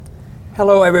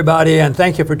Hello, everybody, and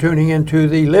thank you for tuning in to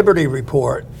the Liberty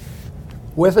Report.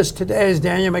 With us today is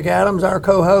Daniel McAdams, our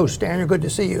co-host. Daniel, good to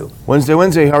see you.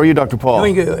 Wednesday. How are you, Dr. Paul?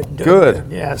 Doing good. Good.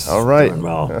 Yes. All right. Doing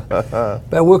well.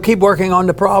 But we'll keep working on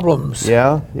the problems.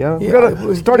 Yeah.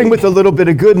 Starting with a little bit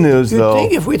of good news, though. You'd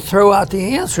think if we throw out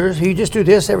the answers, you just do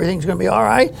this, everything's going to be all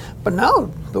right. But no,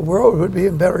 the world would be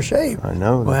in better shape. I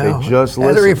know. Well, they just as it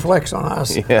listen. reflects on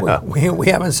us. Yeah. We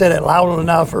haven't said it loud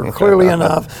enough or clearly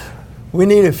enough. We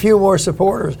need a few more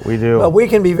supporters. We do. But we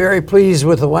can be very pleased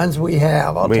with the ones we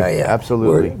have, I'll tell you.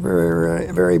 Absolutely. We're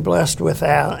very blessed with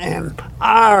that. And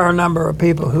our number of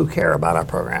people who care about our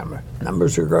program,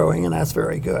 numbers are growing, and that's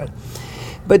very good.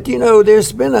 But, you know,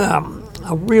 there's been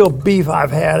a real beef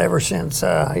I've had ever since,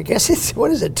 I guess it's,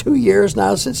 2 years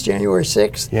now since January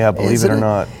 6th? Yeah, believe it or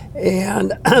not.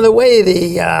 And the way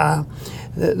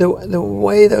the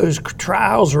way those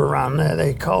trials were run,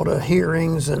 they called it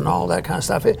hearings and all that kind of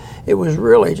stuff. It was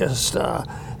really just,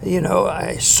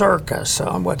 a circus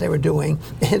on what they were doing.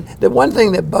 And the one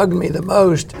thing that bugged me the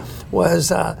most was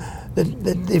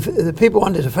the people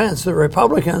on the defense, the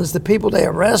Republicans, the people they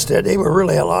arrested, they were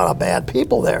really a lot of bad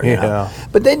people there. You know?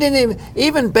 But they didn't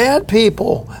even bad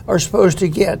people are supposed to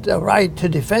get a right to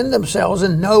defend themselves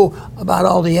and know about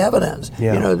all the evidence.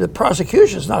 Yeah. You know, the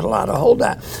prosecution's not allowed to hold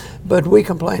that. But we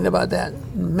complained about that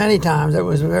many times. It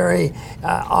was very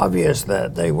obvious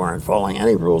that they weren't following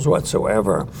any rules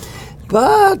whatsoever.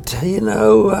 But,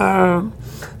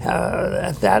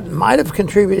 that might have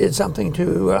contributed something to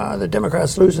the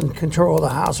Democrats losing control of the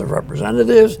House of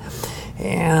Representatives.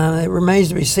 And it remains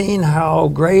to be seen how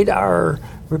great our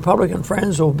Republican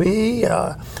friends will be.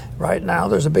 Right now,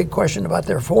 there's a big question about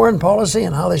their foreign policy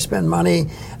and how they spend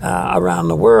money around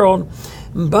the world.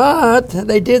 But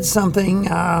they did something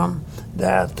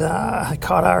that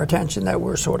caught our attention that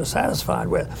we're sort of satisfied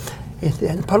with.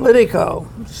 In Politico,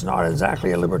 it's not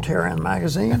exactly a libertarian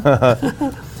magazine.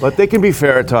 But they can be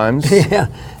fair at times. Yeah,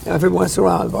 every once in a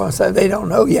while, the boss said they don't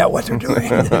know yet what they're doing.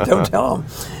 Don't tell them.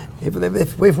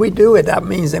 If we do it, that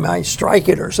means they might strike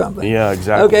it or something. Yeah,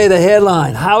 exactly. Okay, the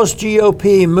headline, House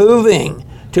GOP moving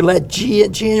to let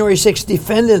January 6th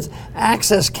defendants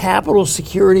access Capitol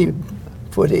security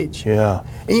footage. Yeah.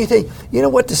 And you think, you know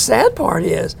what the sad part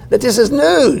is? That this is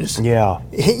news. Yeah.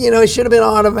 You know, it should have been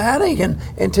automatic.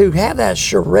 And to have that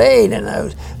charade and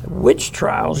those witch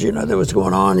trials, that was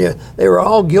going on, they were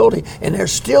all guilty. And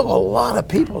there's still a lot of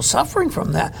people suffering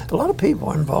from that. A lot of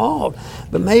people involved.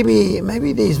 But maybe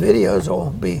these videos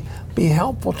will be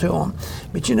helpful to them.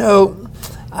 But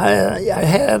I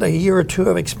had a year or two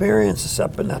of experiences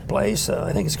up in that place,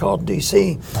 I think it's called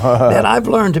D.C., that I've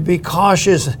learned to be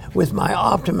cautious with my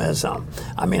optimism.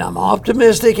 I mean, I'm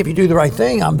optimistic. If you do the right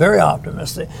thing, I'm very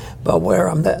optimistic. But where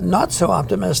I'm not so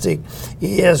optimistic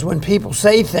is when people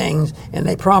say things and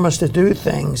they promise to do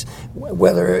things,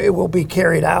 whether it will be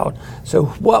carried out. So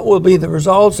what will be the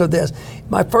results of this?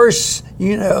 My first,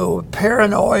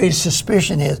 paranoid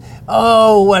suspicion is,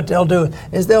 what they'll do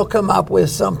is they'll come up with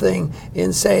something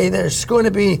and say there's going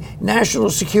to be national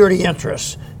security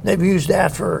interests. They've used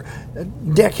that for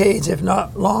decades, if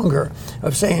not longer,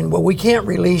 of saying, well, we can't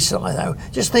release something like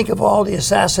that. Just think of all the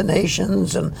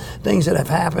assassinations and things that have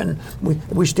happened.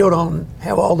 We still don't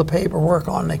have all the paperwork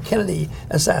on the Kennedy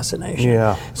assassination.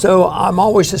 Yeah. So I'm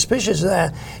always suspicious of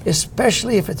that,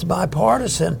 especially if it's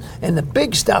bipartisan. And the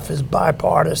big stuff is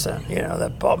bipartisan,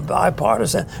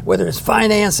 bipartisan, whether it's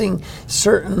financing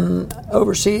certain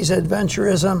overseas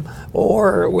adventurism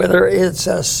or whether it's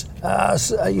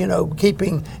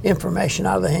keeping information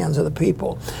out of the hands of the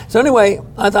people. So anyway,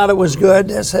 I thought it was good.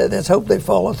 Let's hope they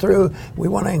follow through. We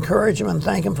want to encourage them and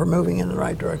thank them for moving in the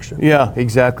right direction. Yeah,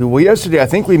 exactly. Well, yesterday, I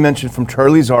think we mentioned from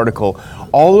Turley's article,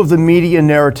 all of the media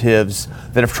narratives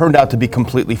that have turned out to be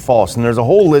completely false. And there's a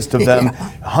whole list of them,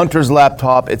 Hunter's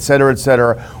laptop, et cetera, et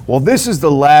cetera. Well, this is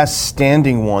the last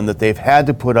standing one that they've had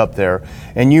to put up there.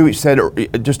 And you said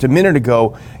just a minute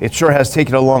ago, it sure has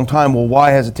taken a long time. Well,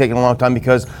 why has it taken a long time?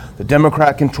 Because the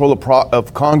Democrat control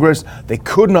of Congress, they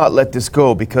could not let this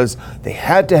go because they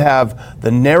had to have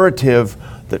the narrative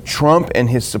that Trump and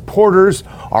his supporters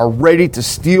are ready to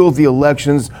steal the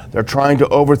elections. They're trying to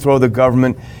overthrow the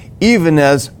government, even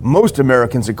as most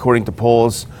Americans, according to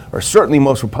polls, or certainly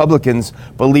most Republicans,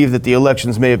 believe that the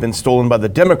elections may have been stolen by the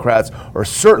Democrats, or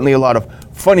certainly a lot of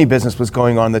funny business was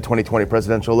going on in the 2020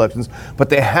 presidential elections. But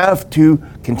they have to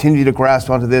continue to grasp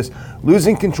onto this.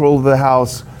 Losing control of the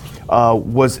House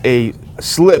was a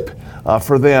slip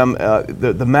for them.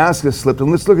 The mask has slipped.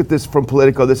 And let's look at this from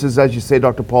Politico. This is, as you say,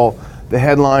 Dr. Paul, the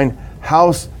headline,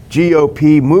 House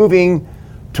GOP moving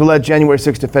to let January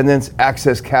 6 defendants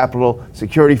access Capitol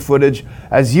security footage.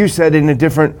 As you said in a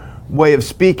different way of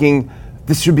speaking,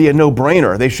 this should be a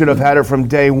no-brainer. They should have had it from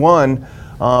day one,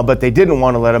 but they didn't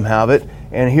want to let him have it.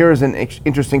 And here's an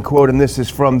interesting quote, and this is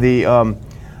from the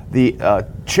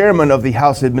chairman of the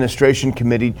House Administration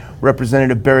Committee,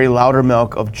 Representative Barry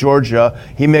Loudermilk of Georgia.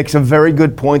 He makes a very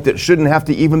good point that shouldn't have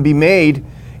to even be made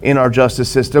in our justice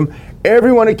system.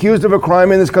 Everyone accused of a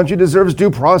crime in this country deserves due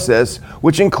process,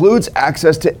 which includes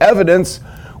access to evidence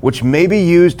which may be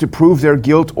used to prove their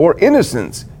guilt or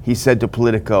innocence, he said to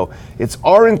Politico. It's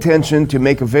our intention to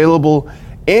make available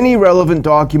any relevant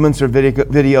documents or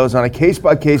videos on a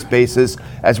case-by-case basis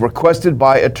as requested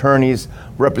by attorneys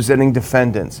representing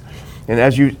defendants. And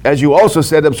as you also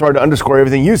said, I'm sorry to underscore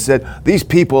everything you said, these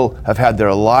people have had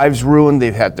their lives ruined,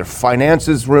 they've had their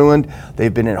finances ruined,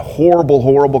 they've been in horrible,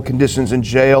 horrible conditions in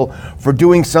jail for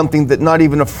doing something that not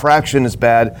even a fraction as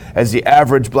bad as the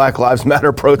average Black Lives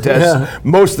Matter protest,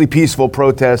 mostly peaceful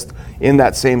protest in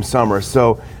that same summer.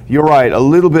 So you're right, a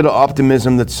little bit of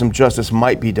optimism that some justice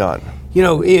might be done. You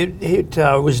know, it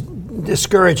was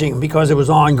discouraging because it was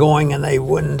ongoing and they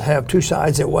wouldn't have two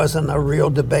sides. It wasn't a real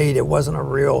debate. It wasn't a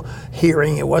real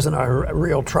hearing. It wasn't a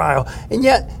real trial. And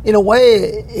yet, in a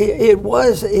way, it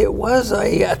was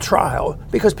a trial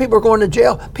because people are going to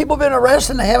jail. People have been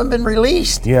arrested and they haven't been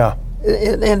released. Yeah.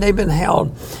 And they've been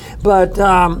held. But,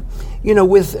 you know,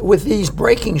 with these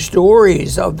breaking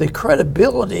stories of the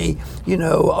credibility, you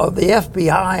know, of the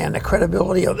FBI and the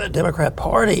credibility of the Democrat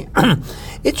Party,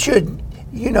 it should,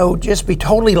 you know, just be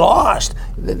totally lost.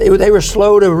 They were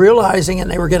slow to realizing and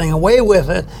they were getting away with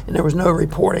it and there was no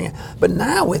reporting. But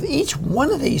now with each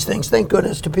one of these things, thank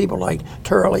goodness to people like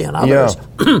Turley and others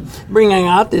bringing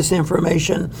out this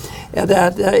information,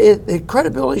 that the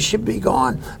credibility should be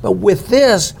gone. But with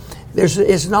this,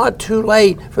 it's not too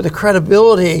late for the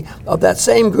credibility of that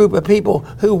same group of people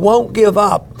who won't give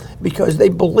up because they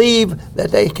believe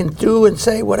that they can do and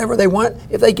say whatever they want.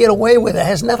 If they get away with it, it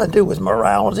has nothing to do with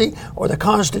morality or the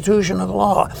Constitution or the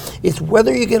law. It's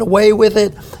whether you get away with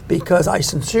it, because I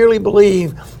sincerely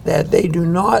believe that they do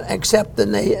not accept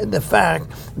the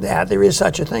fact that there is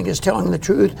such a thing as telling the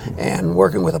truth and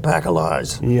working with a pack of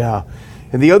lies. Yeah.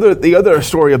 And the other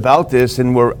story about this,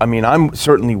 and I'm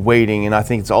certainly waiting, and I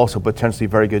think it's also potentially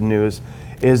very good news,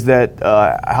 is that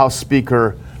House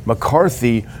Speaker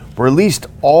McCarthy released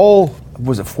all,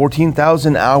 was it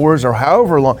 14,000 hours or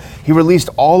however long, he released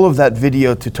all of that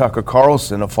video to Tucker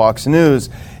Carlson of Fox News,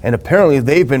 and apparently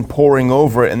they've been poring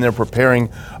over it and they're preparing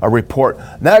a report.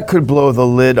 That could blow the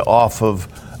lid off of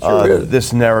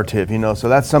this narrative, you know, so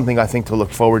that's something I think to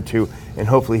look forward to, and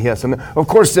hopefully he has something. Of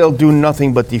course, they'll do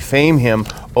nothing but defame him.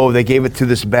 Oh, they gave it to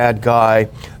this bad guy,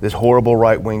 this horrible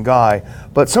right-wing guy.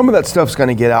 But some of that stuff's going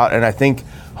to get out, and I think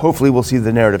hopefully we'll see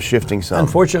the narrative shifting some.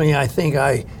 Unfortunately, I think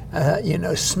I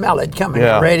smell it coming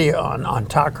on radio on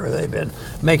Tucker. They've been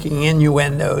making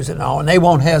innuendos and all, and they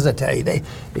won't hesitate.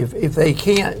 If they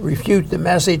can't refute the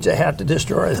message, they have to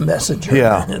destroy the messenger.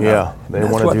 Yeah, they want to do that.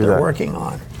 That's what they're working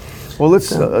on. Well,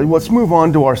 let's move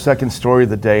on to our second story of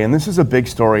the day, and this is a big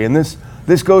story, and this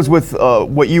goes with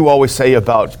what you always say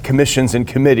about commissions and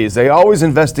committees. They always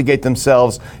investigate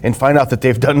themselves and find out that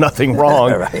they've done nothing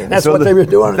wrong. Right. That's what they were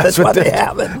doing. That's why they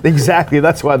have them. Exactly.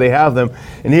 That's why they have them.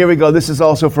 And here we go. This is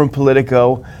also from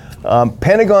Politico.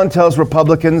 Pentagon tells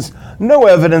Republicans no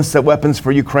evidence that weapons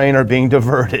for Ukraine are being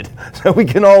diverted. So we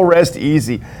can all rest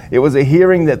easy. It was a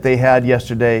hearing that they had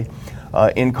yesterday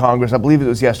in Congress, I believe it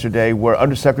was yesterday, where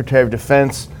Undersecretary of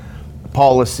Defense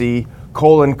Policy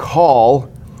Colin Kahl,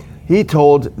 he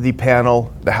told the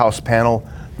panel, the House panel,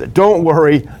 that don't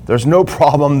worry, there's no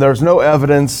problem, there's no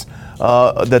evidence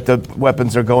that the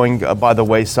weapons are going by the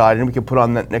wayside. And we can put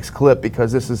on that next clip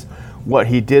because this is what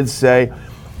he did say.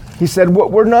 He said,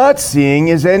 what we're not seeing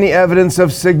is any evidence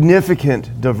of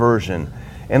significant diversion.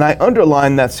 And I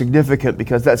underline that significant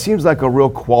because that seems like a real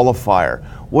qualifier.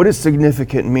 What does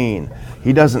significant mean?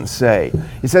 He doesn't say.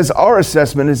 He says, our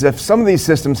assessment is if some of these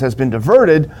systems has been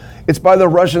diverted, it's by the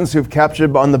Russians who've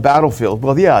captured on the battlefield.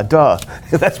 Well, yeah, duh.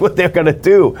 That's what they're going to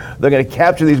do. They're going to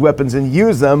capture these weapons and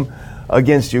use them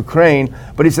against Ukraine.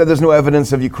 But he said there's no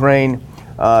evidence of the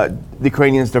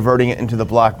Ukrainians diverting it into the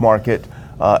black market.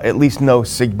 At least no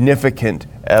significant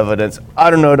evidence. I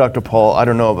don't know, Dr. Paul. I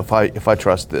don't know if I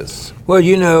trust this. Well,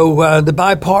 you know, the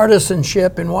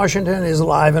bipartisanship in Washington is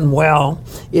alive and well.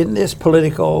 In this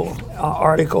Politico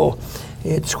article,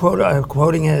 it's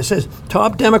quoting it. It says,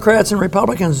 top Democrats and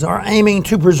Republicans are aiming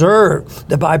to preserve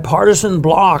the bipartisan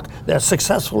bloc that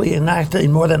successfully enacted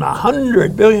more than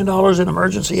 $100 billion in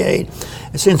emergency aid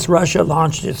since Russia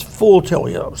launched its full tilt,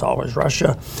 it was always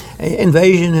Russia,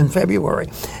 invasion in February.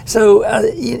 So,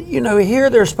 you know, here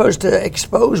they're supposed to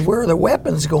expose where the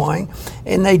weapon's going,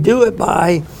 and they do it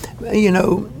by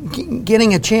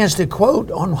getting a chance to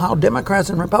quote on how Democrats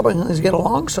and Republicans get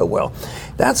along so well.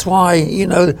 That's why,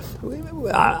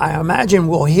 I imagine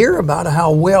we'll hear about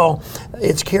how well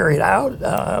it's carried out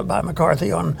by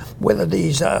McCarthy on whether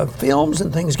these films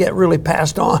and things get really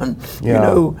passed on,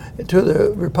 to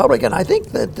the Republican. I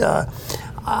think that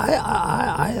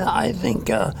I think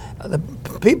the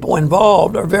people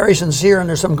involved are very sincere, and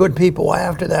there's some good people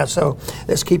after that. So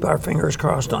let's keep our fingers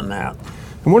crossed on that.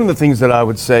 And one of the things that I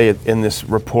would say in this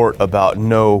report about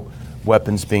no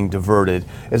weapons being diverted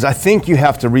is I think you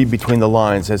have to read between the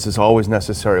lines, as is always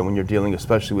necessary when you're dealing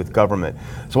especially with government.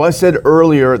 So I said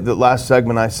earlier, the last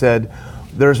segment, I said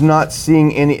there's not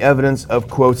seeing any evidence of,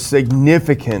 quote,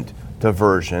 significant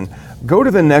diversion. Go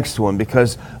to the next one,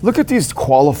 because look at these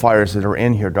qualifiers that are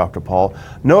in here, Dr. Paul.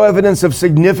 No evidence of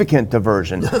significant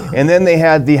diversion. And then they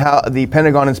had the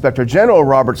Pentagon Inspector General,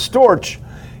 Robert Storch.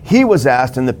 He was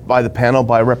asked by the panel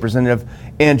by Representative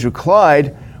Andrew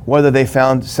Clyde whether they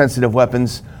found sensitive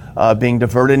weapons being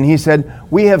diverted. And he said,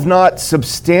 we have not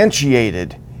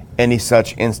substantiated any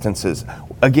such instances.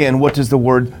 Again, what does the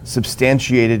word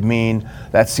substantiated mean?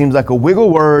 That seems like a wiggle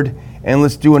word. And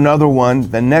let's do another one,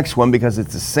 the next one, because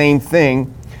it's the same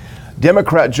thing.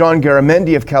 Democrat John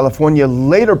Garamendi of California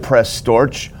later pressed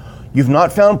Storch, you've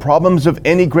not found problems of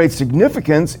any great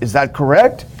significance, is that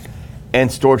correct?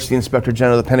 And Storch, the Inspector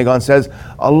General of the Pentagon, says,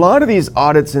 a lot of these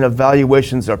audits and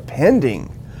evaluations are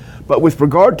pending. But with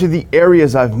regard to the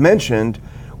areas I've mentioned,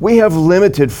 we have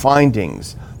limited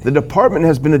findings. The department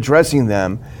has been addressing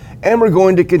them, and we're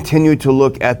going to continue to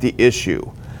look at the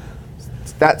issue.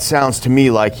 That sounds to me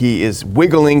like he is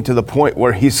wiggling to the point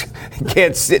where he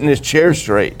can't sit in his chair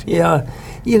straight. Yeah.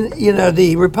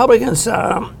 The Republicans,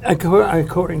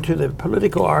 according to the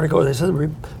Politico article, they said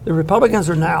the Republicans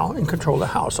are now in control of the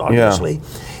House, obviously. Yeah.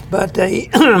 But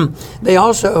they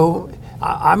also,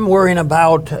 I'm worrying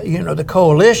about, the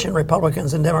coalition,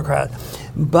 Republicans and Democrats.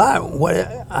 But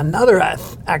another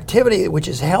activity which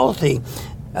is healthy,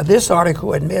 this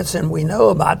article admits, and we know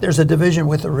about, there's a division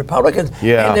with the Republicans,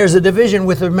 and there's a division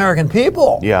with the American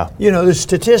people. Yeah. The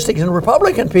statistics and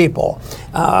Republican people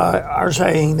are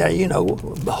saying that,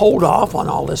 hold off on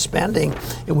all this spending,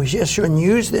 and we just shouldn't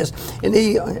use this. And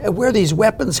where these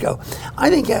weapons go, I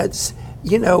think that's,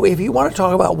 if you want to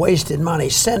talk about wasted money,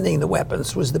 sending the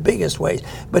weapons was the biggest waste.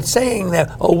 But saying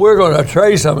that, we're going to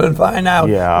trace them and find out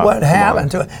what happened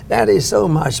to it, that is so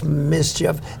much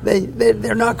mischief.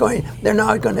 They're not going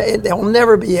to, they'll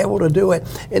never be able to do it.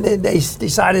 And then they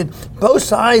decided both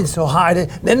sides to hide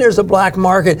it. Then there's a black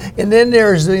market, and then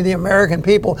there's the American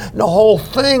people. And the whole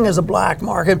thing is a black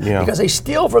market because they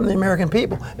steal from the American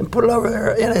people and put it over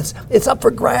there, and it's up for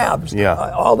grabs.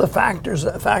 All the factors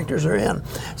are in.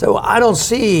 So I don't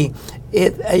see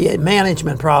it a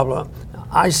management problem.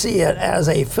 I see it as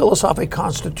a philosophic,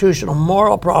 constitutional,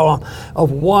 moral problem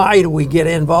of why do we get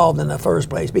involved in the first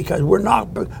place? Because we're not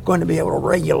going to be able to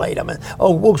regulate them.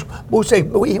 We'll say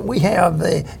we have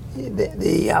the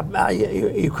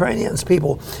Ukrainians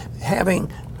people having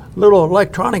little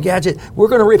electronic gadget. We're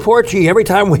going to report to you every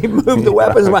time we move the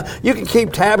weapons. You can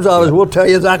keep tabs on us. We'll tell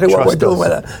you exactly what we're doing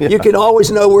with it. You can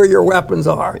always know where your weapons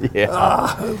are.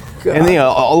 And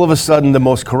all of a sudden, the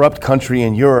most corrupt country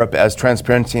in Europe, as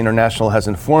Transparency International has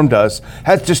informed us,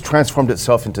 has just transformed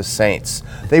itself into saints.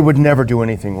 They would never do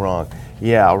anything wrong.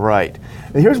 Yeah, right.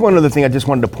 And here's one other thing I just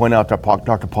wanted to point out,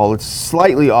 Dr. Paul. It's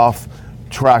slightly off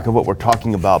track of what we're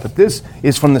talking about, but this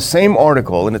is from the same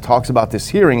article, and it talks about this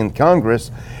hearing in Congress,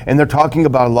 and they're talking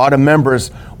about a lot of members.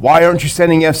 Why aren't you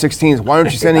sending F-16s? Why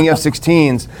aren't you sending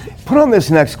F-16s? Put on this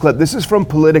next clip. This is from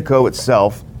Politico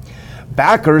itself.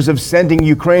 Backers of sending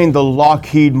Ukraine the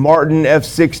Lockheed Martin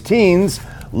F-16s,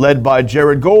 led by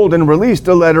Jared Golden, released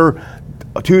a letter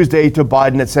Tuesday to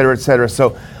Biden, et cetera, et cetera.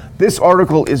 So this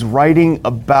article is writing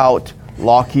about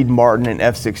Lockheed Martin and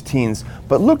F-16s,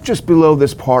 but look just below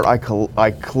this part I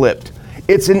clipped.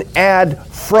 It's an ad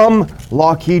from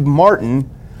Lockheed Martin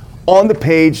on the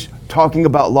page talking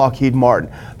about Lockheed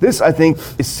Martin. This, I think,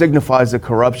 signifies the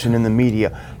corruption in the media.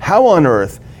 How on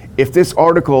earth, if this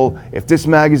article, if this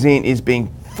magazine is being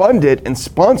funded and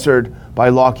sponsored by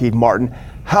Lockheed Martin,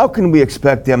 how can we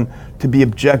expect them to be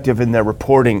objective in their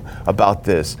reporting about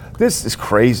this? This is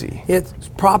crazy. It's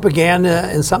propaganda,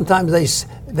 and sometimes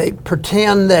they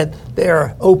pretend that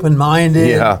they're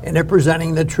open-minded and they're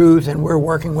presenting the truth, and we're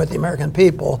working with the American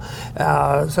people.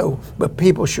 But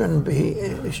people shouldn't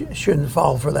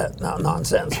fall for that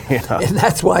nonsense. And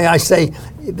that's why I say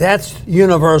that's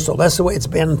universal. That's the way it's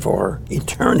been for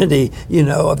eternity,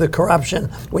 of the corruption.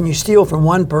 When you steal from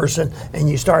one person and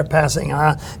you start passing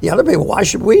on the other people, why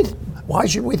why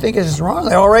should we think it's wrong?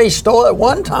 They already stole it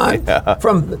one time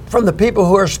from the people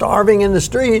who are starving in the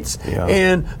streets.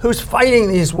 And who's fighting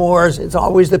these wars? It's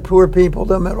always the poor people,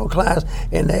 the middle class,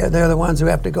 and they're the ones who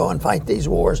have to go and fight these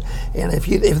wars. And if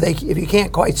you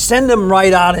can't quite send them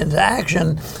right out into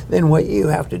action, then what you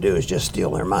have to do is just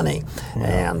steal their money.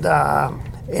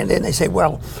 And then they say,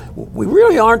 well, we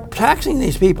really aren't taxing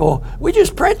these people. We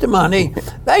just print the money.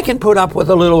 They can put up with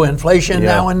a little inflation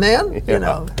now and then. You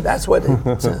know, that's what.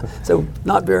 So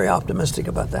not very optimistic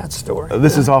about that story.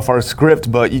 This is off our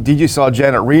script, but did you saw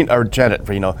Janet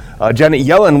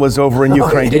Yellen was over in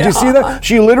Ukraine? Did you see that?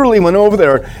 She literally went over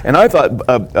there, and I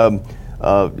thought.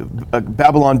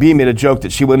 Babylon Bee made a joke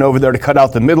that she went over there to cut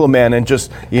out the middleman and just,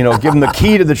 give them the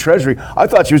key to the treasury. I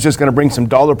thought she was just going to bring some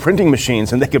dollar printing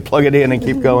machines and they could plug it in and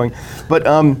keep going. But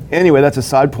anyway, that's a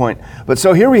side point. But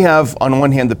so here we have, on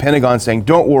one hand, the Pentagon saying,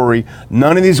 don't worry,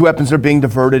 none of these weapons are being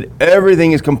diverted.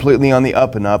 Everything is completely on the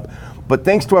up and up. But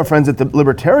thanks to our friends at the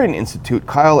Libertarian Institute,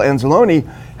 Kyle Anzalone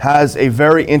has a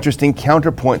very interesting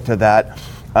counterpoint to that,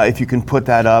 if you can put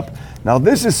that up. Now,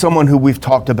 this is someone who we've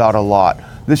talked about a lot.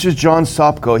 This is John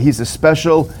Sopko. He's the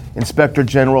Special Inspector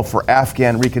General for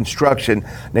Afghan Reconstruction.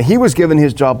 Now, he was given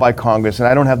his job by Congress, and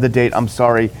I don't have the date, I'm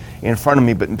sorry, in front of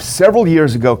me, but several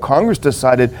years ago, Congress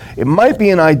decided it might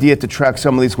be an idea to track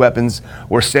some of these weapons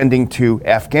we're sending to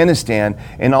Afghanistan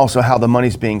and also how the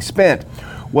money's being spent.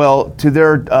 Well, to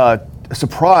their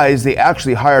surprise, they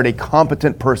actually hired a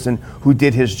competent person who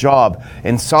did his job.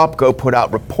 And Sopko put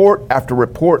out report after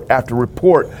report after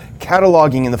report,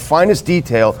 cataloging in the finest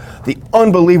detail the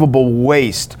unbelievable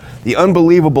waste, the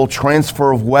unbelievable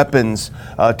transfer of weapons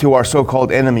to our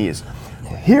so-called enemies.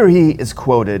 Here he is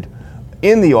quoted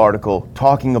in the article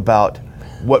talking about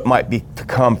what might be to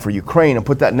come for Ukraine. And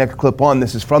put that next clip on.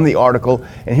 This is from the article.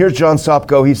 And here's John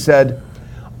Sopko. He said,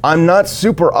 "I'm not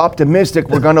super optimistic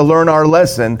we're going to learn our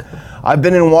lesson. I've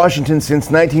been in Washington since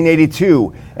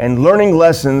 1982, and learning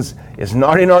lessons is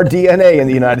not in our DNA in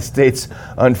the United States,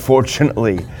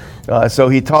 unfortunately." So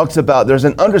he talks about there's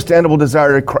an understandable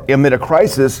desire amid a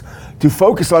crisis to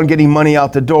focus on getting money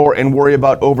out the door and worry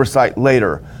about oversight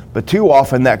later. But too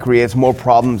often that creates more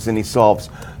problems than he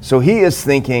solves. So he is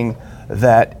thinking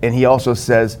that, and he also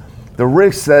says, the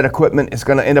risk that equipment is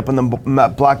going to end up in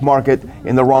the black market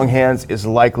in the wrong hands is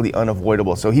likely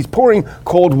unavoidable. So he's pouring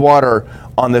cold water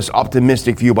on this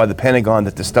optimistic view by the Pentagon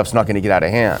that this stuff's not going to get out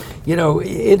of hand.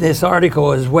 In this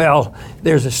article as well,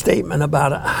 there's a statement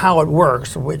about how it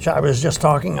works, which I was just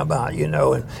talking about,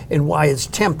 and why it's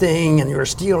tempting and you're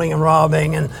stealing and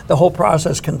robbing and the whole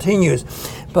process continues.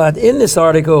 But in this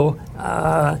article,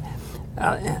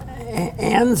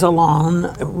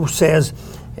 Anzalone says,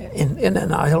 and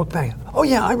then I look back, oh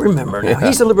yeah, I remember now.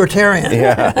 He's a libertarian.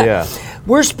 Yeah.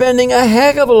 We're spending a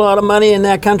heck of a lot of money in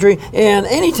that country, and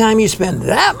anytime you spend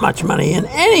that much money in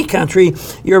any country,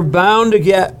 you're bound to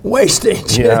get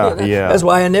wastage. Yeah. That's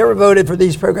why I never voted for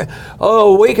these programs.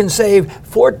 Oh, we can save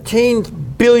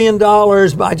 $14 billion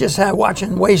by just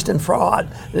watching waste and fraud.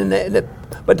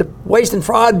 But the waste and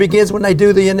fraud begins when they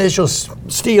do the initial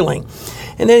stealing.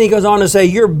 And then he goes on to say,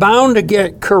 you're bound to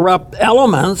get corrupt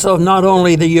elements of not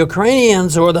only the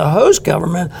Ukrainians or the host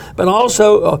government, but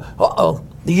also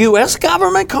the U.S.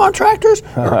 government contractors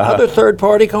or other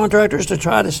third-party contractors to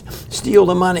try to steal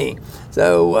the money.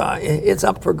 So it's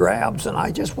up for grabs, and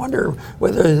I just wonder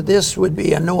whether this would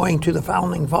be annoying to the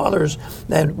founding fathers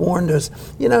that warned us,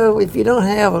 if you don't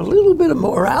have a little bit of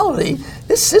morality,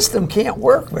 this system can't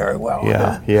work very well.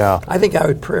 Yeah. I think I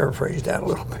would paraphrase that a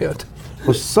little bit.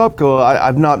 Well, Sopko,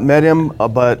 I've not met him,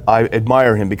 but I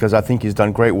admire him because I think he's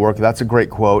done great work. That's a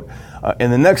great quote.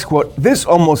 And the next quote, this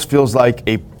almost feels like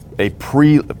a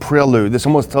prelude. This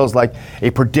almost tells like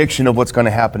a prediction of what's going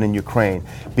to happen in Ukraine,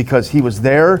 because he was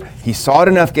there, he saw it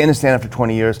in Afghanistan after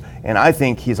 20 years, and I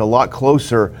think he's a lot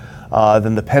closer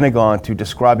than the Pentagon to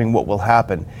describing what will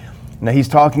happen. Now, he's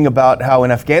talking about how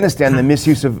in Afghanistan, the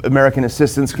misuse of American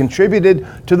assistance contributed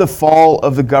to the fall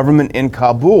of the government in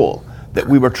Kabul that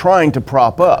we were trying to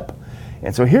prop up.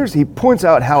 And so he points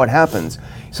out how it happens.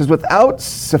 He says, without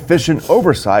sufficient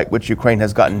oversight, which Ukraine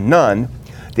has gotten none,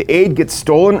 the aid gets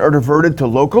stolen or diverted to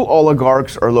local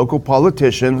oligarchs or local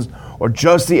politicians, or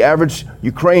just the average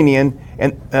Ukrainian,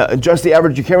 and just the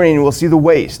average Ukrainian will see the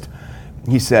waste.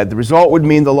 He said, the result would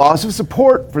mean the loss of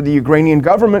support for the Ukrainian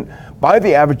government by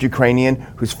the average Ukrainian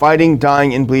who's fighting,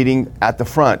 dying, and bleeding at the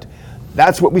front.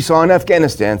 That's what we saw in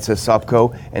Afghanistan, says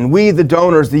Sopko, and we, the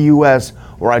donors, the U.S.,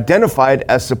 were identified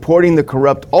as supporting the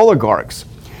corrupt oligarchs.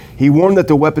 He warned that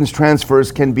the weapons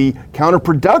transfers can be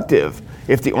counterproductive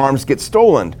if the arms get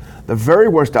stolen. The very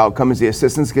worst outcome is the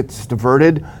assistance gets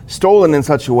diverted, stolen in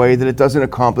such a way that it doesn't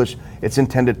accomplish its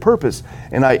intended purpose.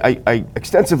 And I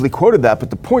extensively quoted that, but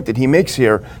the point that he makes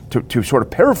here, to sort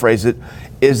of paraphrase it,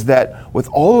 is that with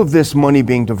all of this money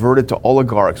being diverted to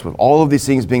oligarchs, with all of these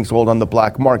things being sold on the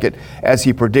black market, as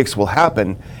he predicts will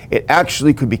happen, it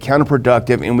actually could be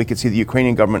counterproductive, and we could see the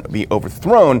Ukrainian government be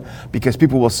overthrown, because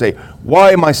people will say, why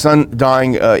is my son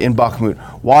dying in Bakhmut?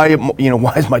 Why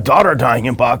is my daughter dying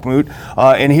in Bakhmut?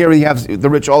 And here we have the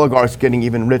rich oligarchs getting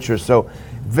even richer. So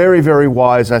very, very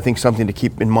wise, I think something to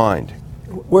keep in mind.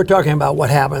 We're talking about what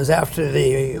happens after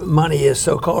the money is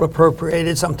so-called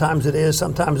appropriated. Sometimes it is,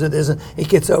 sometimes it isn't. It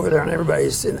gets over there and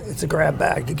it's a grab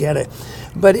bag to get it.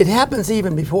 But it happens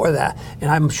even before that. And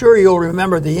I'm sure you'll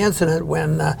remember the incident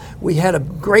when we had a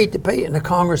great debate in the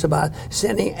Congress about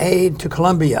sending aid to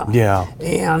Colombia. Yeah.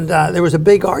 And there was a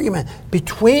big argument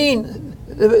between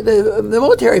the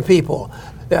military people.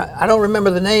 I don't remember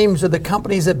the names of the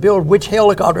companies that build which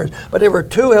helicopters, but there were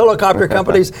two helicopter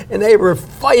companies, and they were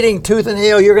fighting tooth and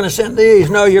nail. You're going to send these.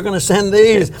 No, you're going to send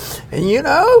these. And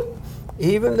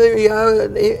even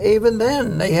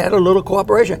then, they had a little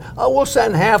cooperation. Oh, we'll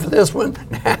send half of this one,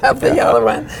 half the other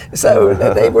one. So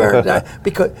they weren't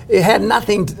because it had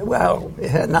nothing. It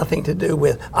had nothing to do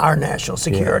with our national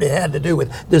security. It had to do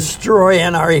with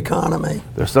destroying our economy.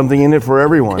 There's something in it for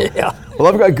everyone. Yeah. Well,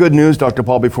 I've got good news, Dr.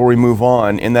 Paul, before we move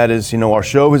on, and that is, our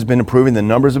show has been improving, the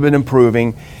numbers have been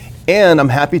improving, and I'm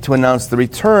happy to announce the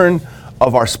return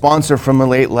of our sponsor from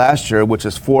late last year, which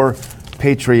is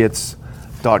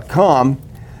 4patriots.com,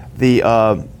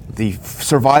 the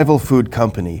survival food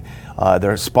company.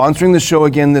 They're sponsoring the show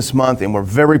again this month, and we're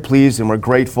very pleased and we're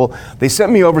grateful. They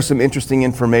sent me over some interesting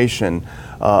information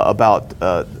about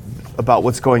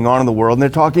what's going on in the world, and they're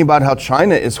talking about how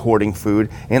China is hoarding food,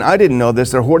 and I didn't know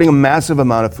this. They're hoarding a massive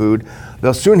amount of food.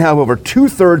 They'll soon have over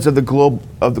 2/3 of the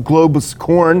globe's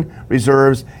corn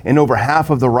reserves, and over half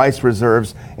of the rice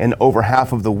reserves, and over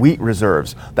half of the wheat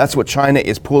reserves. That's what China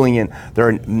is pulling in. They're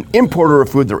an importer of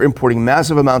food. They're importing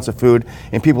massive amounts of food,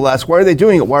 and people ask, why are they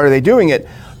doing it? Why are they doing it?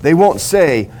 They won't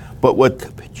say, but what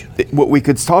we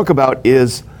could talk about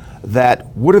is that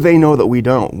what do they know that we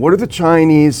don't? What do the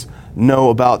Chinese know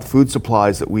about food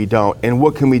supplies that we don't, and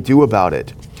what can we do about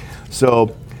it?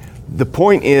 So the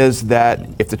point is that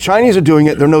if the Chinese are doing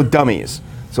it, they're no dummies.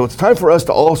 So it's time for us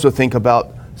to also think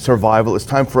about survival. It's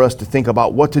time for us to think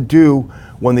about what to do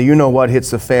when the you-know-what hits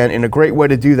the fan, and a great way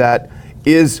to do that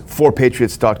is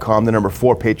 4patriots.com, the number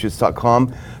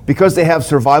 4patriots.com, because they have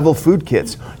survival food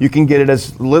kits. You can get it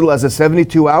as little as a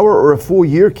 72-hour or a full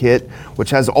year kit,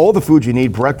 which has all the food you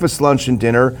need, breakfast, lunch, and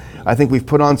dinner. I think we've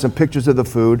put on some pictures of the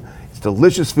food. It's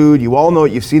delicious food. You all know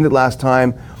it. You've seen it last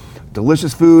time.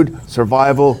 Delicious food,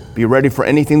 survival, be ready for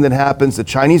anything that happens. The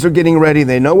Chinese are getting ready.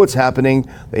 They know what's happening.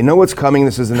 They know what's coming.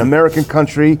 This is an American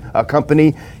company,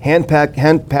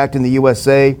 hand-packed in the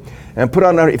USA. And put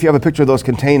on, if you have a picture of those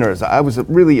containers, I was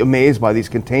really amazed by these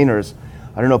containers.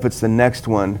 I don't know if it's the next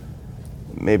one,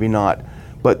 maybe not.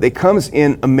 But it comes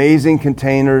in amazing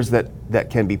containers that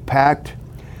can be packed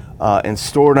and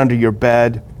stored under your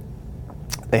bed.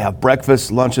 They have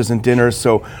breakfast, lunches, and dinners.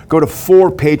 So go to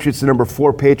 4Patriots, the number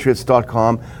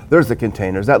 4Patriots.com. There's the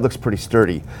containers. That looks pretty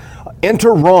sturdy.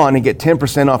 Enter Ron and get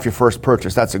 10% off your first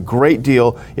purchase. That's a great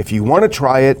deal. If you want to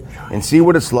try it and see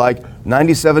what it's like,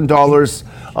 $97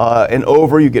 and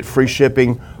over, you get free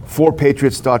shipping.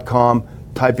 4Patriots.com.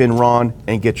 Type in Ron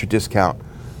and get your discount.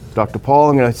 Dr. Paul,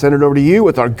 I'm going to send it over to you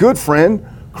with our good friend,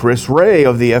 Chris Wray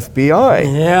of the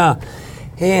FBI. Yeah.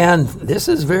 And this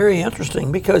is very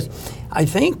interesting because I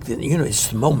think that,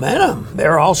 it's momentum.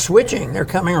 They're all switching. They're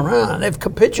coming around. They've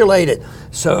capitulated.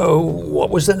 So what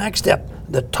was the next step?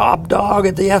 The top dog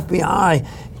at the FBI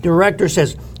director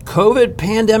says, COVID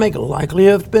pandemic likely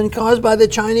have been caused by the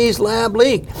Chinese lab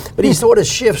leak. But he sort of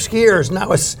shifts gears.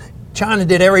 Now it's China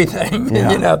did everything,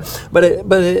 Yeah. But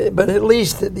at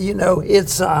least,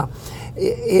 it's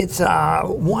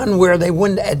one where they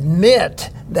wouldn't admit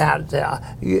that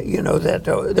that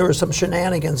there were some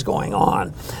shenanigans going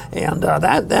on, and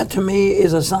that to me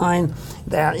is a sign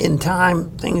that in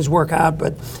time things work out.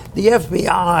 But the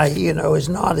FBI, is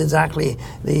not exactly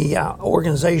the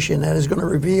organization that is going to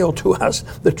reveal to us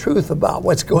the truth about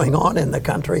what's going on in the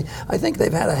country. I think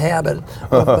they've had a habit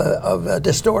of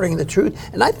distorting the truth,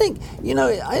 and I think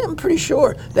I am pretty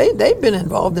sure they've been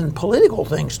involved in political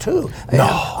things too. No.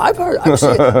 I've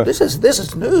seen, this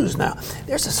is news now.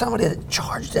 There's somebody that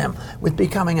charged charged them with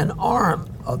becoming an arm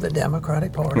of the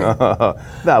Democratic Party.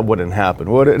 That wouldn't happen,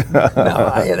 would it? No,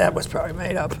 that was probably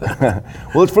made up.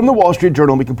 Well, it's from the Wall Street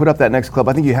Journal. We can put up that next clip.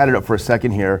 I think you had it up for a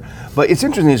second here. But it's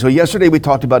interesting. So yesterday we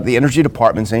talked about the Energy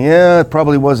Department saying, yeah, it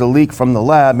probably was a leak from the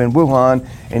lab in Wuhan.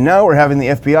 And now we're having the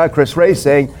FBI, Chris Wray,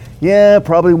 saying, yeah, it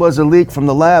probably was a leak from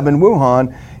the lab in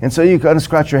Wuhan. And so you kind of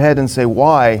scratch your head and say,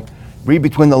 why? Read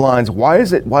between the lines. Why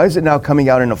is it now coming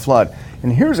out in a flood?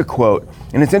 And here's a quote,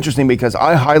 and it's interesting because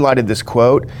I highlighted this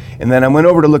quote, and then I went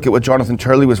over to look at what Jonathan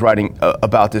Turley was writing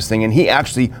about this thing, and he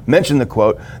actually mentioned the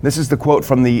quote. This is the quote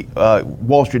from the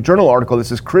Wall Street Journal article.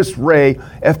 This is Chris Wray,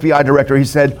 FBI director. He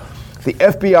said, the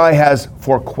FBI has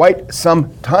for quite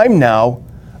some time now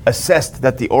assessed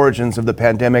that the origins of the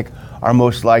pandemic are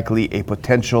most likely a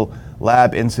potential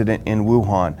lab incident in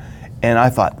Wuhan. And I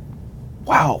thought,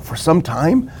 wow, for some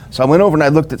time? So I went over and I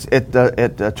looked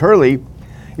at Turley.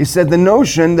 He said the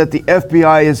notion that the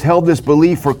FBI has held this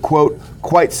belief for, quote,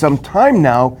 quite some time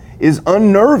now is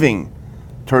unnerving,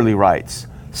 Turley writes,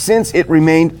 since it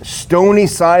remained stony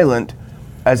silent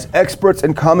as experts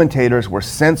and commentators were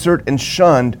censored and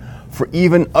shunned for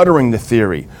even uttering the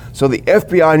theory. So the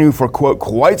FBI knew for, quote,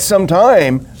 quite some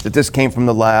time that this came from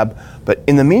the lab, but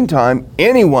in the meantime,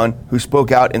 anyone who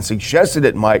spoke out and suggested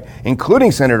it might,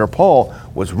 including Senator Paul,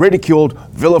 was ridiculed,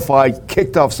 vilified,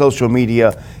 kicked off social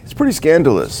media. It's pretty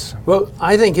scandalous. Well,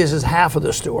 I think this is half of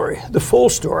the story. The full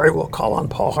story, we'll call on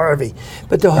Paul Harvey.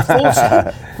 But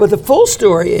the full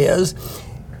story is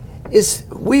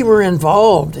we were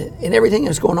involved in everything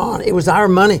that's going on. It was our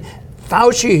money.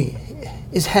 Fauci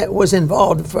was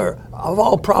involved of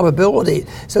all probability.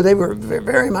 So they were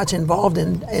very much involved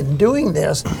in doing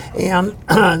this. And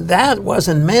that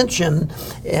wasn't mentioned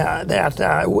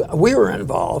that we were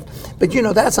involved. But,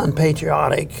 that's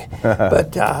unpatriotic.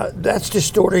 But that's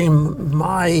distorting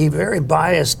my very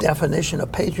biased definition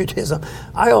of patriotism.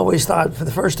 I always thought for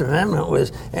the First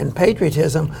Amendment and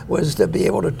patriotism was to be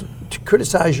able to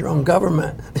criticize your own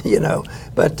government,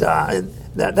 But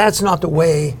that's not the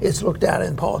way it's looked at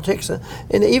in politics.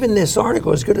 And even this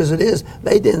article, as good as it is,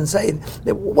 they didn't say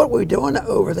that what we're doing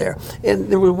over there. And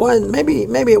there was one, maybe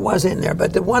it was in there,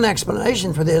 but the one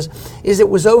explanation for this is it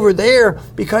was over there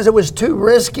because it was too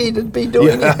risky to be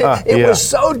doing it. It was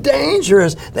so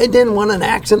dangerous. They didn't want an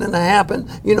accident to happen.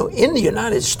 In the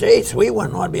United States, we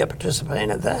wouldn't want to be a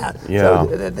participant in that. Yeah.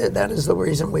 So that is the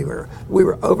reason we were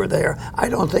over there. I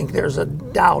don't think there's a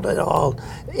doubt at all.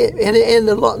 And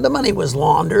the money was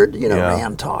laundered.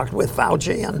 Rand talked with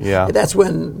Fauci, and that's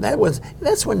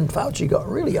when Fauci got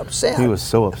really upset. He was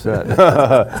so upset.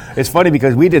 It's funny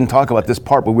because we didn't talk about this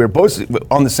part, but we were both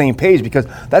on the same page because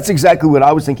that's exactly what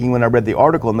I was thinking when I read the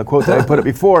article and the quote that I put up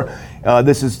before.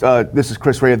 This is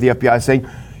Chris Wray of the FBI saying,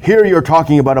 here you're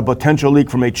talking about a potential leak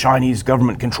from a Chinese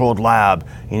government-controlled lab,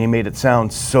 and he made it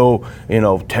sound so,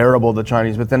 terrible, the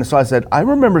Chinese. But then so I said, I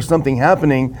remember something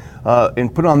happening,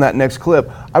 and put on that next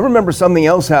clip. I remember something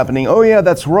else happening. Oh yeah,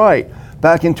 that's right.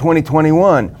 Back in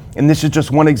 2021, and this is just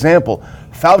one example.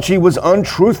 Fauci was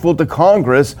untruthful to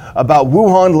Congress about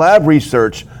Wuhan lab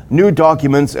research. New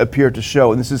documents appear to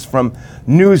show, and this is from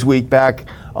Newsweek back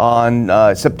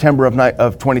on September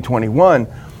of 2021.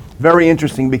 Very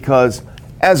interesting because,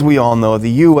 as we all know,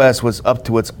 the U.S. was up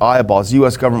to its eyeballs. The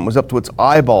U.S. government was up to its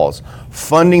eyeballs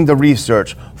funding the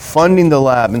research, funding the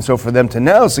lab. And so for them to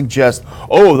now suggest,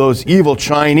 those evil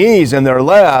Chinese and their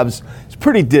labs, it's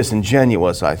pretty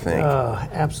disingenuous, I think.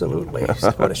 Absolutely.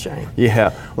 What a shame.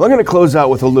 Yeah. Well, I'm going to close out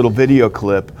with a little video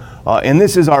clip. And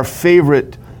this is our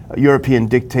favorite European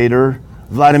dictator,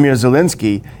 Vladimir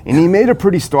Zelensky. And he made a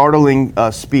pretty startling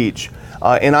speech.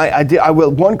 And I will,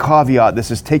 one caveat,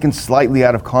 this is taken slightly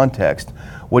out of context.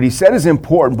 What he said is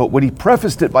important, but what he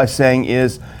prefaced it by saying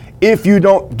is, if you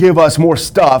don't give us more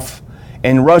stuff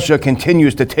and Russia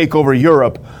continues to take over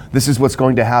Europe, this is what's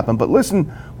going to happen. But listen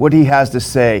what he has to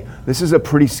say. This is a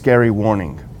pretty scary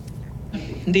warning.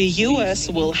 The U.S.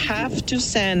 will have to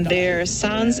send their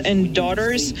sons and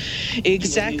daughters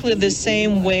exactly the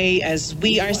same way as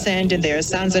we are sending their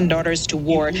sons and daughters to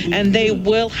war, and they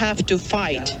will have to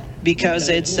fight. Because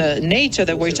it's NATO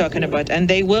that we're talking about, and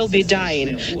they will be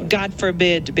dying, God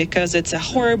forbid, because it's a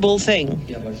horrible thing.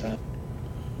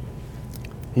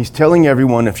 He's telling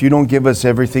everyone, if you don't give us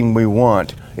everything we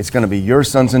want, it's going to be your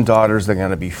sons and daughters that are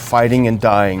going to be fighting and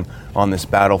dying on this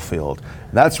battlefield.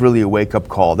 That's really a wake-up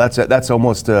call. That's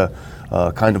almost a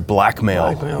kind of blackmail.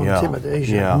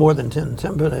 Intimidation, more than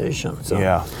intimidation. So.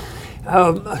 Yeah.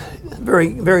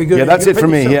 Very, very good. Yeah, that's it for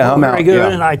me. Yeah, I'm out. Very good. Yeah.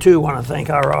 And I too want to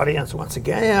thank our audience once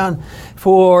again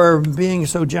for being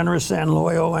so generous and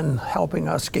loyal and helping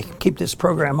us keep this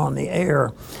program on the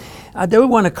air. I do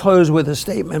want to close with a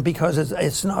statement because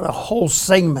it's not a whole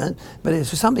segment, but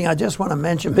it's something I just want to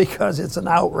mention because it's an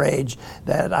outrage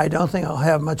that I don't think I'll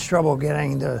have much trouble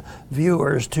getting the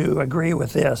viewers to agree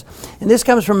with this. And this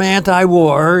comes from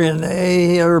Anti-War, and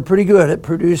they are pretty good at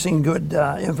producing good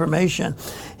information.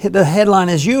 The headline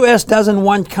is, U.S. doesn't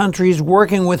want countries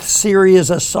working with Syria's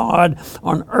Assad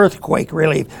on earthquake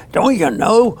relief. Don't you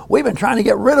know? We've been trying to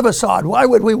get rid of Assad. Why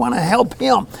would we want to help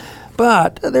him?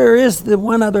 But there is the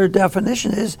one other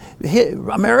definition is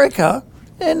America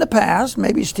in the past,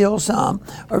 maybe still some,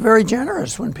 are very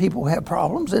generous when people have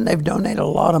problems, and they've donated a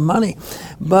lot of money.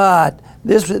 But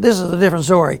this is a different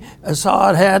story.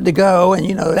 Assad had to go,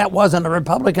 and that wasn't a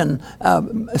Republican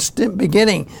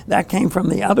beginning. That came from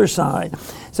the other side.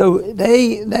 So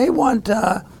they want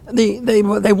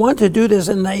they want to do this,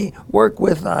 and they work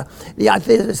with I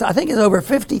think it's over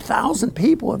 50,000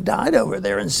 people have died over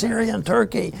there in Syria and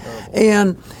Turkey,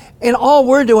 and all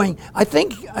we're doing, I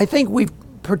think we've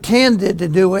pretended to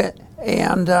do it,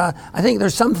 and I think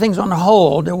there's some things on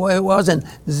hold. It wasn't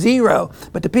zero,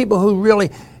 but the people who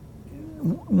really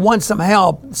want some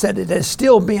help said it is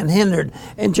still being hindered,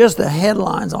 and just the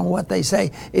headlines on what they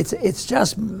say, it's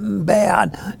just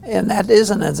bad, and that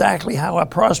isn't exactly how a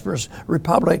prosperous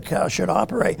republic should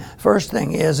operate. First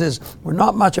thing is we're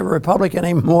not much of a republic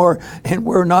anymore, and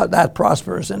we're not that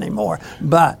prosperous anymore,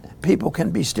 but people can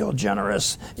be still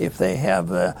generous if they have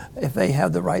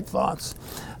the right thoughts.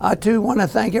 I too want to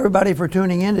thank everybody for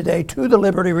tuning in today to the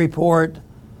Liberty Report.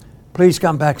 Please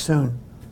come back soon.